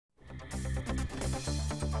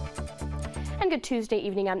good Tuesday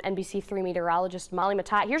evening on NBC3 meteorologist Molly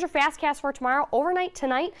Matott. Here's your fastcast for tomorrow. Overnight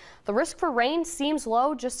tonight, the risk for rain seems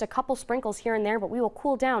low, just a couple sprinkles here and there, but we will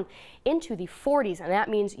cool down into the 40s, and that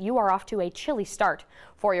means you are off to a chilly start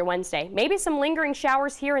for your Wednesday. Maybe some lingering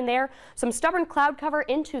showers here and there, some stubborn cloud cover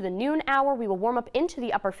into the noon hour. We will warm up into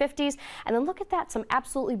the upper 50s, and then look at that, some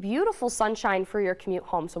absolutely beautiful sunshine for your commute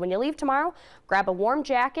home. So when you leave tomorrow, grab a warm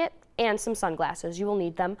jacket and some sunglasses. You will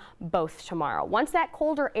need them both tomorrow. Once that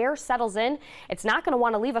colder air settles in, it's not going to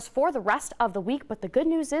want to leave us for the rest of the week, but the good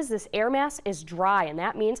news is this air mass is dry, and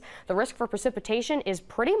that means the risk for precipitation is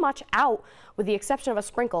pretty much out, with the exception of a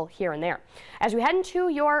sprinkle here and there. As we head into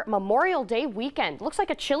your Memorial Day weekend, looks like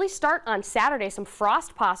a chilly start on Saturday, some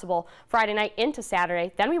frost possible Friday night into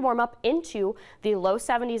Saturday. Then we warm up into the low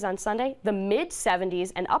 70s on Sunday, the mid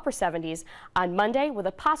 70s and upper 70s on Monday, with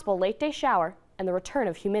a possible late day shower and the return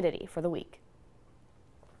of humidity for the week.